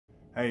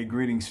Hey,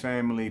 greetings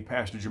family.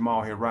 Pastor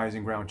Jamal here,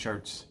 Rising Ground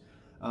Church.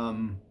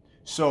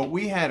 So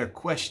we had a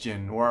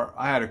question, or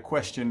I had a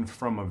question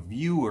from a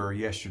viewer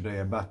yesterday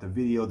about the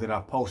video that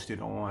I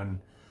posted on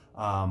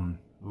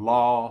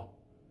law.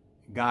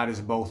 God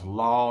is both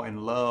law and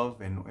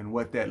love, and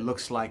what that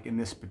looks like in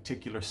this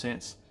particular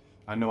sense.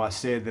 I know I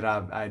said that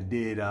I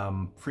did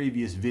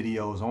previous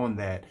videos on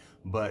that,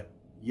 but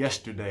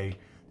yesterday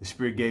the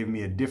Spirit gave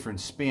me a different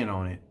spin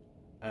on it,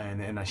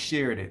 and I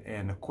shared it.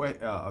 And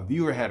a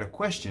viewer had a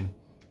question.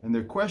 And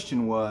their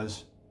question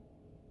was,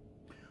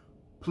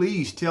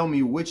 please tell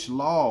me which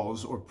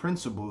laws or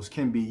principles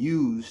can be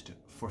used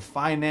for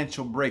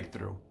financial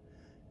breakthrough.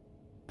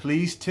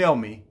 Please tell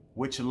me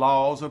which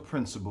laws or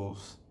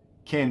principles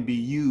can be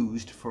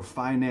used for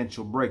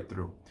financial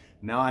breakthrough.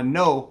 Now, I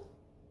know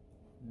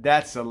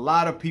that's a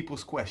lot of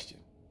people's question.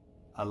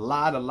 A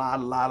lot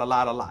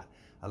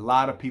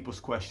of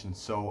people's questions.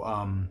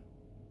 So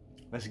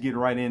let's get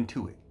right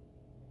into it.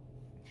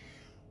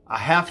 I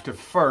have to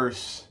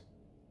first...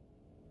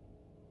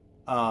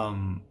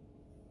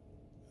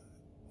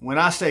 when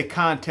I say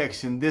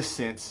context in this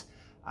sense,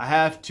 I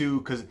have to,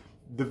 because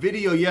the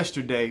video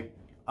yesterday,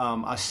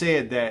 I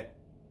said that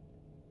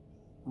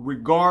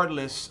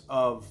regardless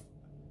of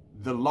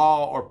the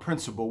law or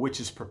principle,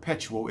 which is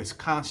perpetual, it's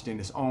constant,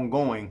 it's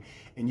ongoing,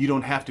 and you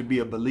don't have to be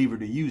a believer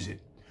to use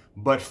it.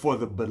 But for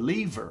the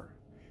believer,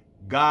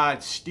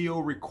 God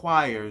still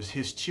requires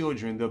his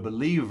children, the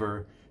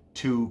believer,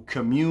 to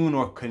commune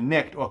or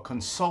connect or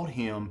consult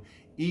him,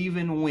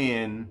 even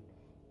when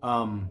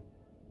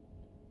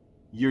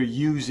you're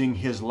using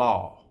his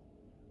law.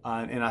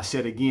 And I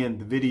said again,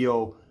 the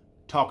video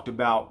talked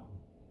about,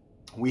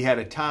 we had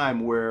a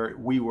time where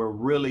we were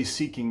really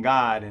seeking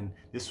God, and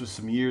this was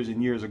some years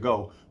and years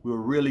ago. We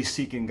were really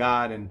seeking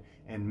God, and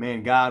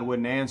man, God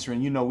wasn't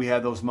answering. You know, we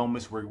had those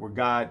moments where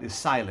God is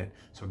silent.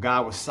 So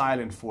God was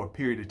silent for a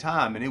period of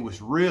time, and it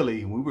was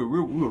really, we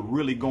were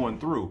really going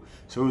through.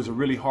 So it was a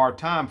really hard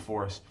time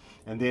for us.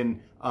 And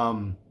then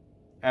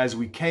as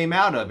we came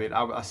out of it,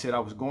 I said I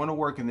was going to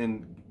work, and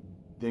then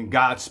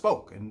God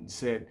spoke and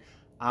said,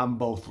 I'm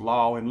both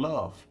law and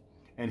love.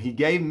 And he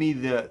gave me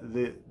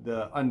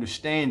the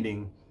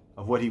understanding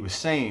of what he was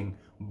saying,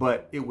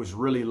 but it was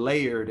really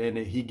layered, and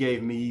he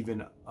gave me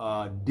even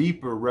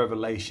deeper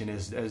revelation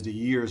as the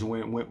years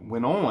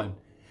went on.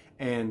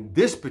 And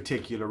this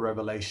particular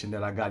revelation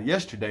that I got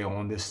yesterday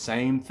on this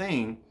same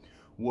thing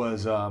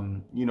was,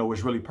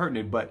 was really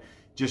pertinent, but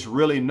just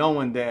really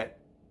knowing that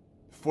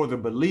for the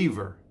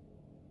believer,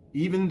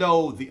 even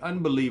though the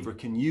unbeliever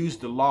can use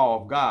the law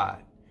of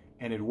God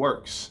and it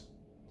works,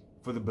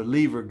 for the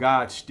believer,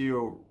 God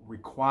still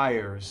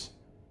requires,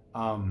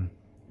 a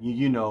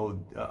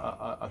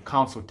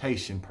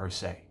consultation per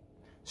se.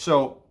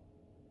 So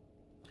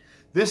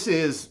this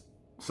is,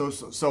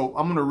 so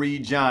I'm going to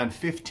read John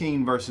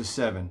 15 verses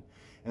 7.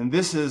 And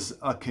this is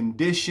a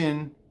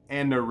condition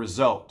and a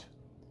result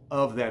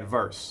of that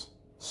verse.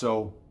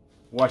 So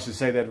watch it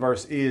say that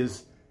verse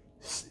is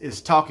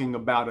talking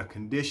about a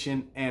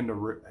condition and a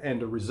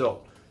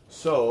result.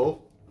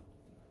 So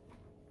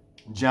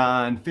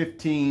John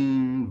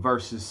 15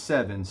 verses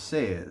 7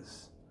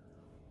 says,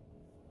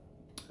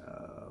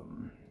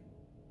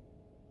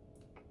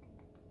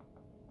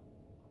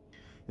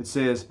 it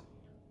says,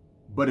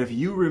 but if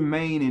you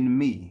remain in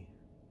me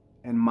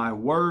and my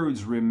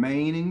words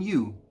remain in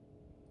you,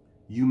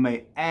 you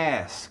may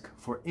ask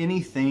for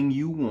anything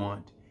you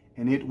want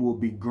and it will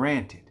be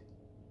granted.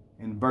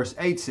 And verse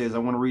 8 says, I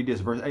want to read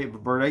this.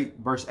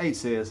 Verse 8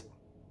 says,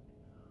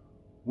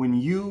 when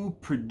you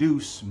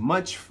produce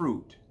much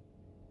fruit,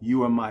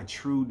 you are my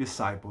true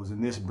disciples,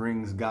 and this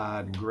brings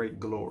God great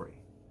glory.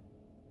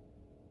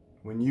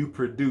 When you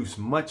produce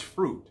much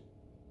fruit,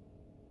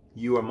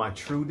 you are my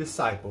true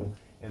disciple,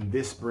 and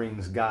this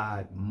brings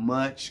God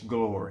much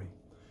glory.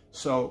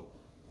 So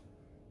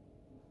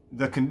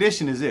the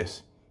condition is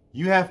this: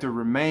 you have to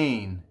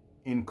remain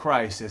in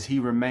Christ as he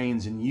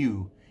remains in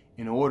you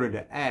in order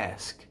to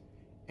ask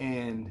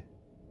and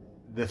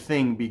the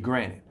thing be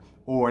granted.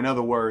 Or in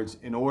other words,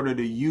 in order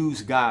to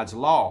use God's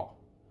law,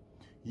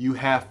 you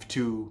have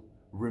to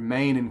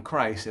remain in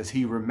Christ as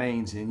he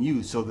remains in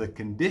you. So the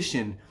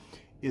condition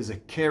is a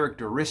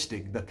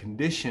characteristic. The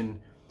condition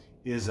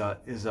is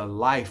a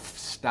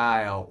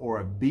lifestyle or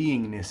a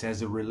beingness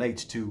as it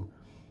relates to,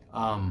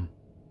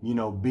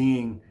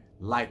 being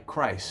like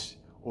Christ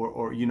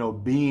or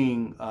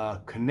being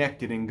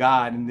connected in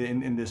God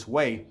in this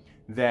way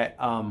that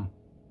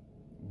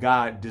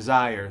God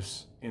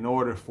desires in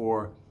order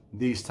for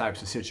these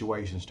types of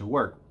situations to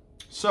work.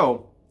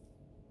 So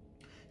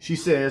she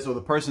says, or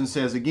the person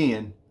says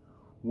again,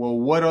 well,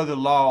 what are the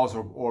laws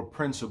or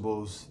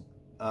principles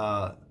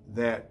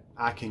that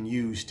I can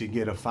use to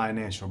get a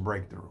financial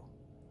breakthrough?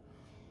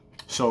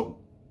 So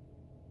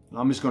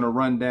I'm just going to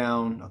run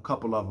down a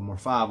couple of them, or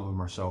 5 of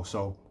them or so.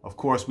 So, of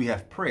course, we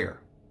have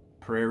prayer.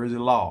 Prayer is a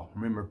law.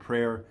 Remember,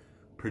 prayer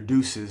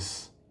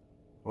produces,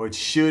 or it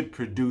should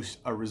produce,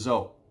 a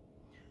result.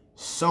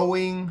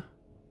 Sowing,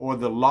 or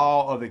the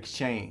law of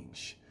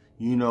exchange.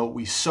 You know,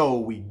 we sow,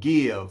 we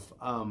give,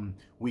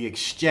 we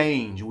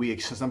exchange.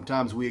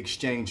 Sometimes we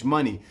exchange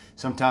money.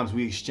 Sometimes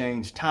we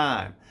exchange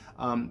time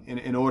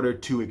in order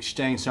to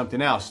exchange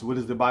something else. What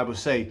does the Bible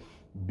say?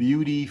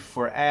 Beauty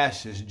for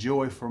ashes,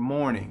 joy for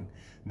mourning.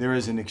 There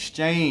is an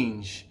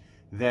exchange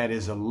that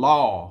is a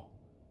law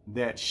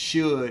that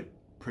should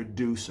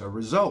produce a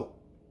result.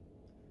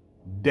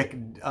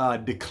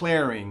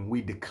 Declaring,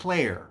 we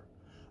declare.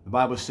 The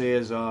Bible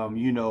says,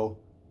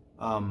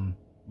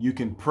 you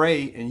can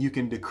pray and you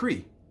can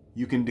decree.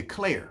 You can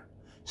declare.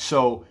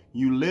 So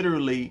you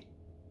literally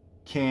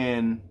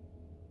can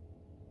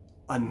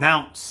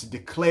announce,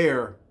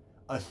 declare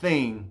a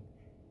thing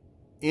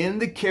in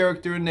the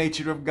character and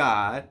nature of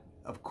God,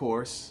 of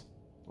course,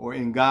 or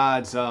in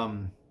God's,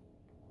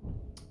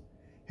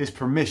 his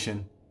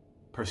permission,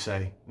 per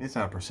se. It's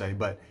not per se,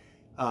 but,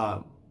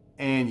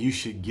 and you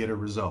should get a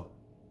result.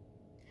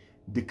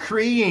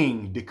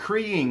 Decreeing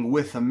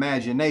with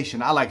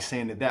imagination. I like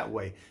saying it that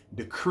way.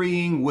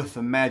 Decreeing with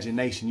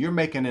imagination. You're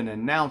making an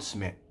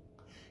announcement.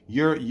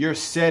 You're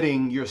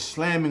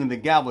slamming the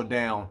gavel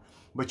down,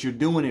 but you're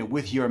doing it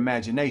with your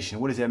imagination.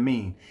 What does that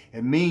mean?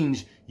 It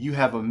means you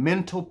have a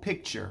mental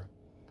picture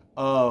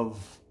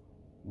of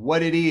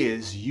what it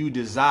is you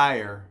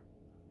desire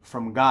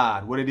from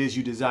God, what it is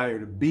you desire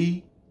to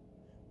be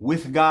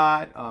with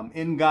God,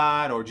 in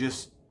God, or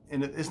just,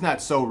 and it's not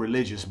so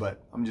religious,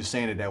 but I'm just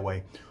saying it that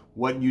way.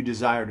 What you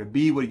desire to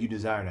be, what you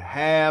desire to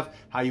have,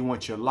 how you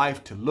want your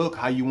life to look,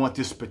 how you want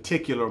this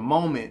particular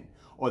moment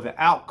or the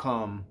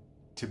outcome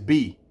to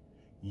be.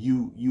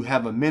 You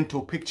have a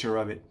mental picture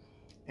of it,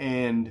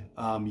 and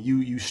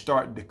you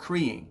start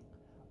decreeing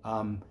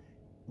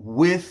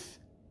with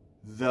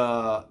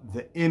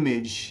the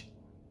image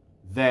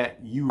that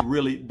you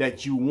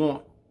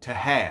want to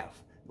have,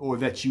 or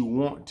that you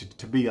want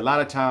to be. A lot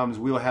of times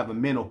we'll have a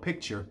mental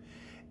picture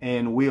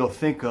and we'll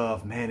think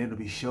of, man, it'll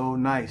be so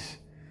nice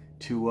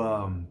to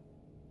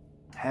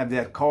have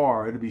that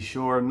car. It'll be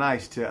sure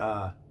nice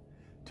to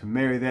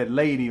marry that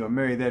lady or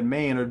marry that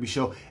man, or it'll be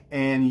sure.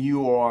 And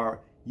you are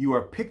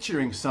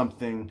picturing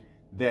something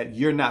that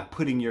you're not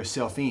putting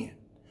yourself in.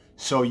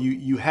 So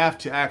you have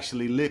to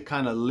actually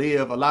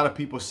live. A lot of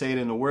people say it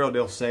in the world.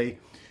 They'll say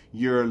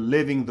you're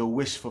living the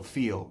wish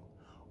fulfilled,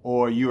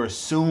 or you're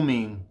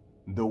assuming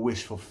the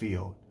wish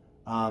fulfilled.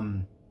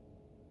 And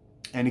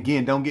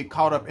again, don't get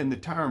caught up in the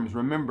terms.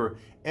 Remember,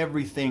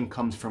 everything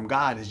comes from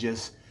God. It's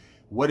just,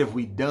 what have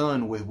we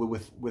done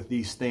with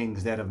these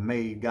things that have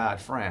made God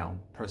frown,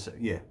 per se?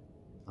 Yeah,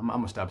 I'm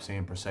gonna stop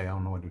saying per se. I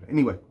don't know what to do.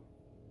 Anyway,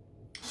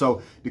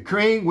 so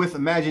decreeing with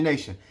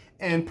imagination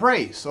and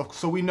praise.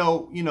 So we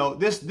know,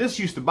 this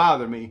used to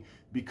bother me,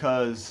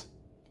 because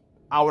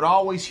I would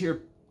always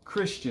hear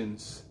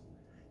Christians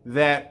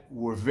that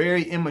were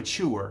very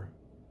immature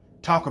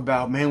talk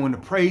about, man, when the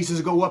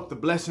praises go up, the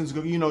blessings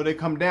go, they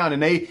come down,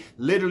 and they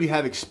literally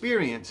have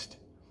experienced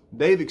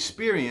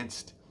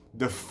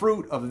the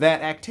fruit of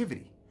that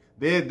activity.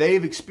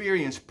 They've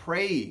experienced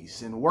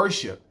praise and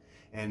worship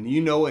and,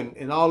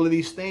 and all of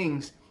these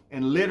things.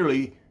 And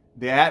literally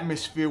the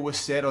atmosphere was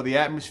set, or the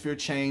atmosphere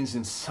changed,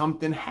 and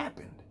something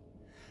happened.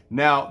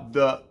 Now,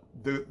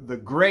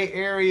 the gray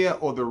area,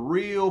 or the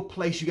real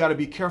place you got to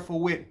be careful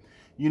with,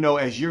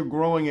 as you're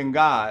growing in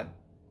God,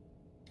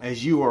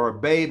 as you are a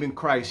babe in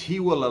Christ, he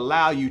will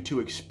allow you to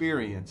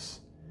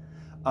experience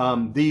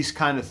these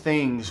kind of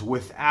things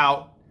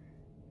without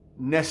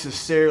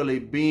necessarily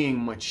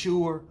being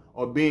mature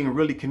or being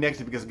really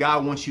connected, because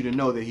God wants you to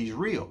know that he's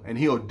real, and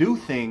he'll do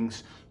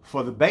things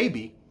for the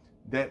baby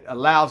that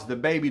allows the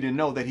baby to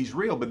know that he's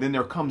real. But then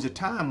there comes a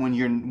time when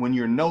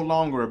you're no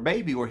longer a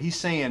baby, or he's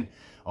saying,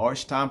 oh,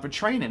 it's time for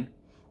training,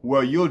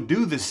 where you'll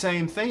do the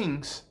same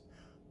things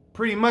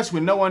pretty much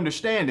with no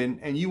understanding,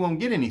 and you won't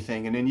get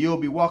anything. And then you'll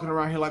be walking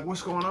around here like,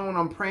 what's going on?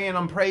 I'm praying,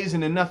 I'm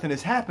praising, and nothing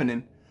is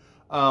happening.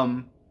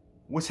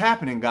 What's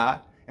happening,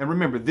 God? And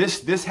remember,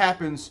 this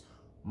happens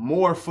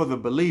more for the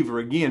believer,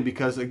 again,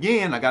 because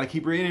again, I got to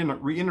keep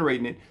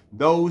reiterating it.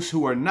 Those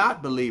who are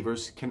not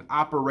believers can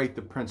operate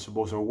the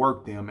principles or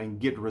work them and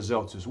get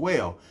results as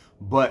well.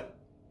 But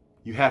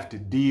you have to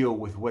deal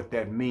with what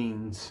that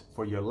means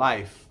for your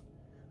life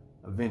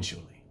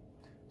eventually.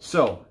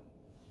 So,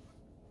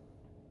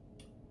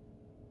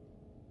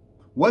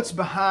 what's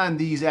behind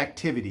these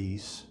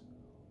activities,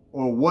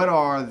 or what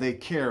are they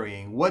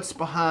carrying? What's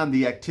behind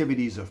the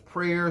activities of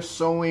prayer,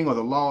 sowing, or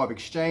the law of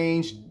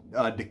exchange,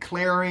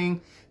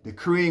 declaring,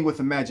 decreeing with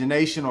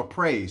imagination, or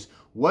praise?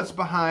 What's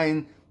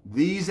behind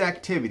these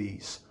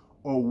activities,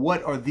 or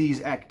what are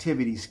these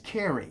activities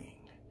carrying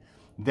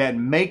that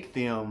make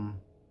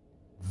them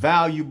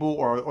valuable,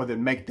 or that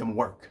make them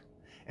work?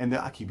 And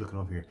I keep looking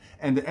over here.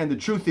 And the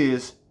truth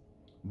is,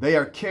 they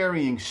are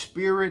carrying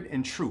spirit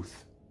and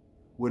truth.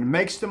 What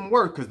makes them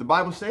work, because the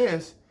Bible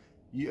says,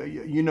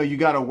 you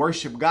got to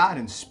worship God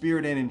in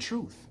spirit and in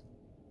truth.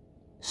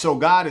 So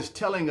God is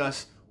telling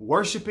us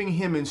worshiping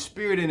him in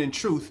spirit and in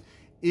truth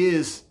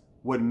is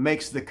what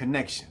makes the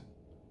connection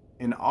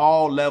in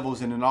all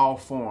levels and in all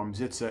forms.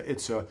 It's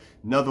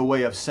another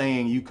way of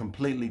saying you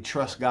completely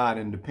trust God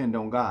and depend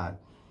on God.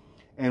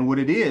 And what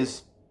it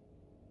is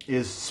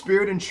is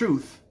spirit and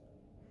truth.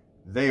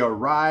 They are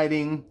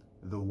riding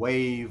the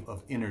wave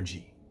of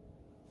energy.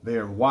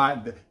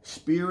 The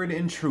spirit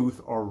and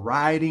truth are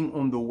riding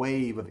on the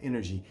wave of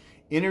energy.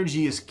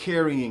 Energy is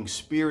carrying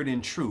spirit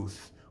and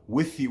truth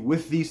with you,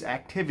 with these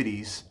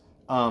activities,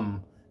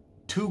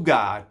 to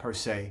God per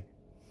se.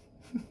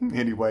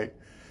 Anyway,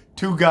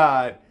 to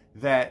God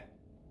that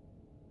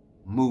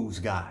moves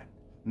God.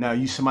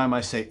 Now, somebody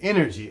might say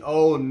energy.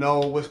 Oh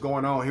no, what's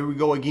going on? Here we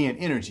go again.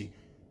 Energy.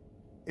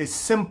 It's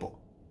simple.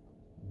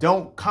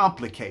 Don't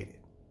complicate it.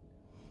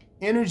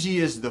 Energy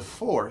is the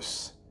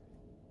force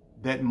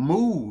that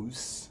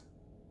moves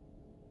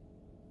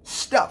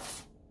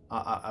stuff.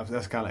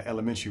 That's kind of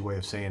elementary way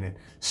of saying it.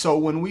 So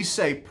when we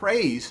say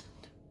praise,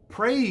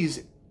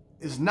 praise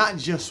is not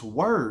just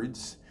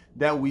words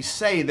that we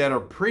say that are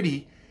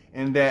pretty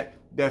and that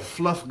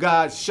fluff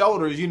God's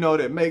shoulders,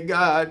 that make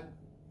God,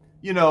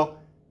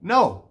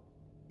 no,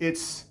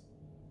 it's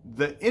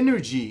the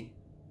energy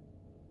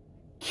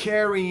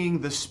carrying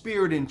the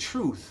spirit and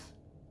truth,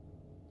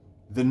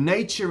 the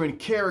nature and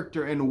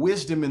character and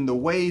wisdom and the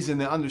ways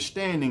and the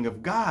understanding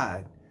of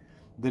God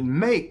that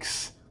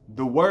makes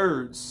the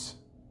words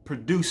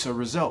produce a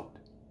result.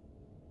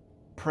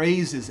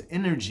 Praise is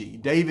energy.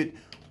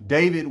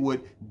 David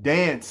would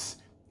dance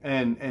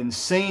and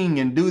sing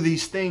and do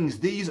these things.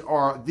 These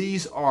are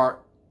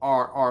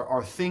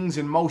things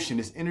in motion.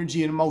 It's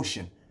energy in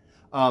motion.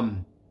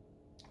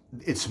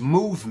 It's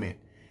movement.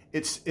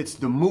 It's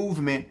the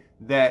movement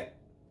that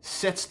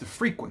sets the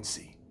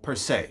frequency per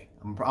se.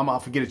 I'll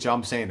forget it, y'all.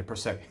 I'm saying it per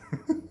se.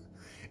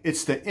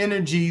 It's the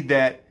energy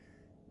that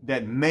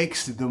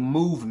makes the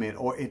movement,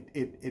 or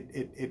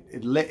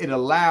it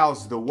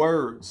allows the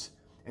words,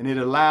 and it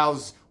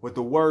allows what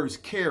the words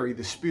carry,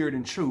 the spirit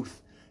and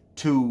truth,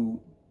 to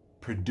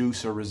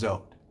produce a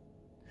result.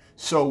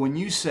 So when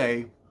you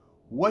say,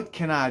 what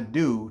can I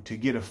do to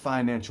get a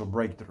financial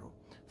breakthrough?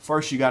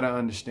 First, you got to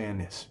understand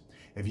this.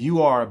 If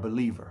you are a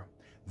believer,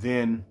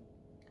 then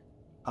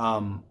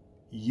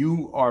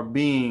you are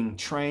being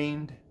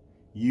trained,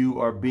 you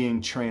are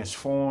being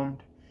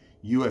transformed.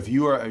 If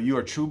you are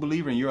a true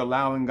believer and you're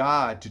allowing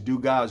God to do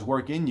God's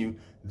work in you,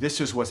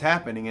 this is what's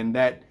happening.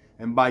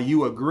 And by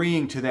you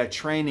agreeing to that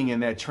training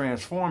and that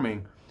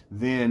transforming,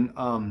 then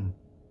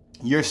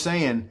you're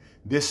saying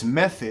this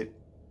method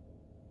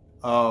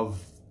of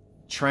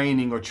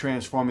training or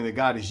transforming that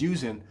God is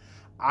using,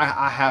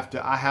 I have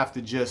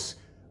to just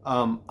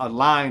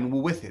align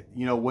with it,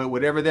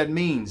 whatever that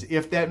means.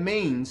 If that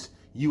means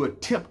you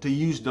attempt to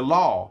use the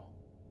law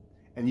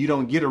and you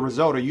don't get a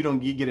result or you don't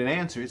get an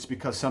answer, it's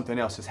because something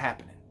else is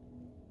happening.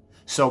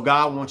 So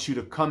God wants you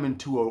to come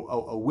into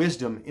a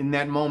wisdom in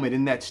that moment,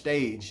 in that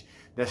stage,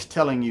 that's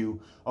telling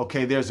you,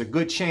 okay, there's a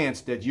good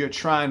chance that you're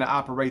trying to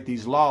operate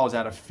these laws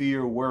out of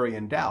fear, worry,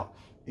 and doubt.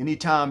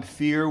 Anytime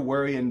fear,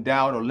 worry, and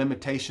doubt or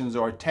limitations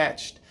are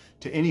attached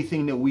to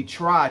anything that we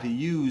try to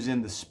use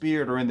in the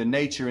spirit or in the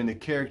nature, in the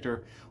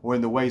character, or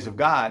in the ways of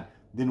God,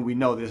 then we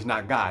know that it's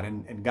not God,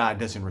 and God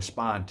doesn't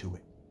respond to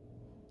it,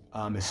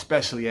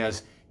 especially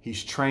as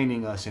He's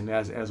training us and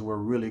as we're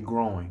really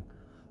growing.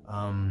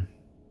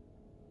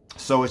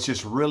 So it's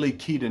just really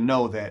key to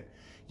know that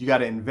you got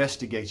to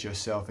investigate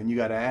yourself and you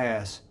got to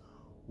ask,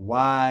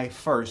 why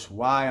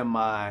am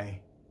I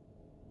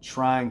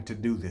trying to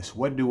do this?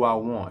 What do I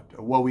want?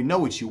 Well, we know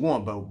what you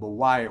want, but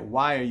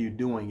why are you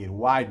doing it?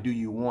 Why do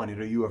you want it?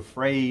 Are you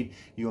afraid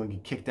you're going to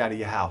get kicked out of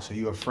your house? Are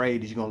you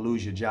afraid that you're going to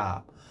lose your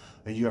job?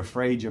 Are you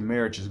afraid your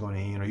marriage is going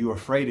to end? Are you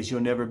afraid that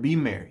you'll never be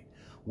married?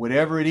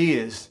 Whatever it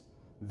is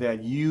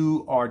that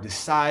you are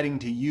deciding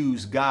to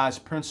use God's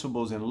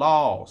principles and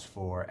laws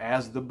for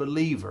as the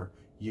believer,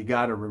 you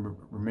got to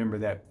remember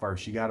that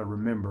first. You got to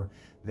remember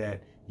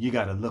that you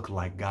got to look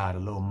like God a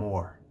little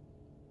more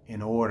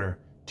in order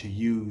to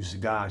use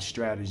God's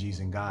strategies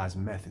and God's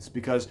methods,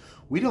 because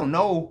we don't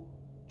know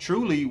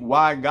truly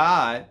why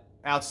God,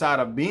 outside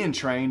of being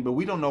trained, but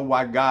we don't know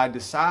why God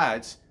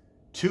decides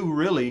to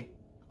really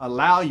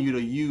allow you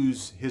to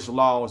use His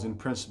laws and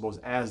principles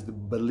as the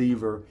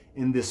believer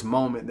in this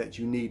moment that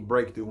you need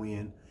breakthrough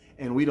in.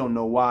 And we don't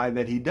know why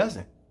that He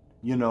doesn't.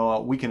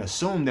 We can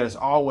assume that it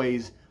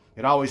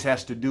always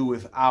has to do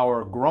with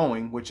our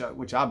growing, which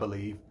I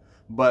believe,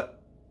 but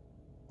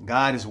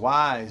God is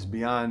wise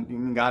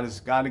beyond,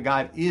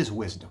 God is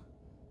wisdom.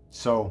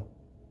 So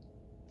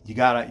you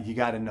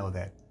gotta know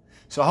that.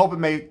 So I hope it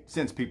made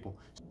sense, people.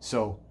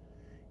 So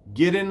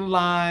get in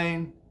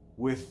line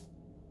with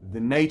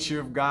the nature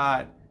of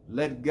God.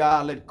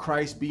 Let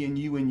Christ be in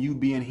you and you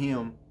be in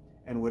Him.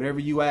 And whatever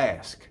you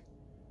ask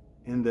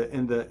in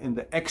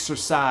the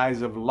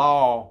exercise of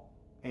law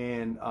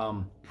and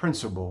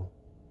principle,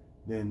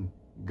 then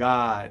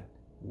God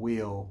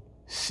will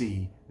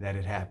see that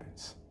it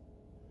happens.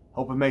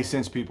 Hope it made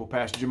sense, people.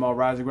 Pastor Jamal,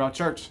 Rising Ground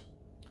Church.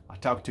 I'll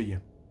talk to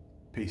you.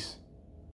 Peace.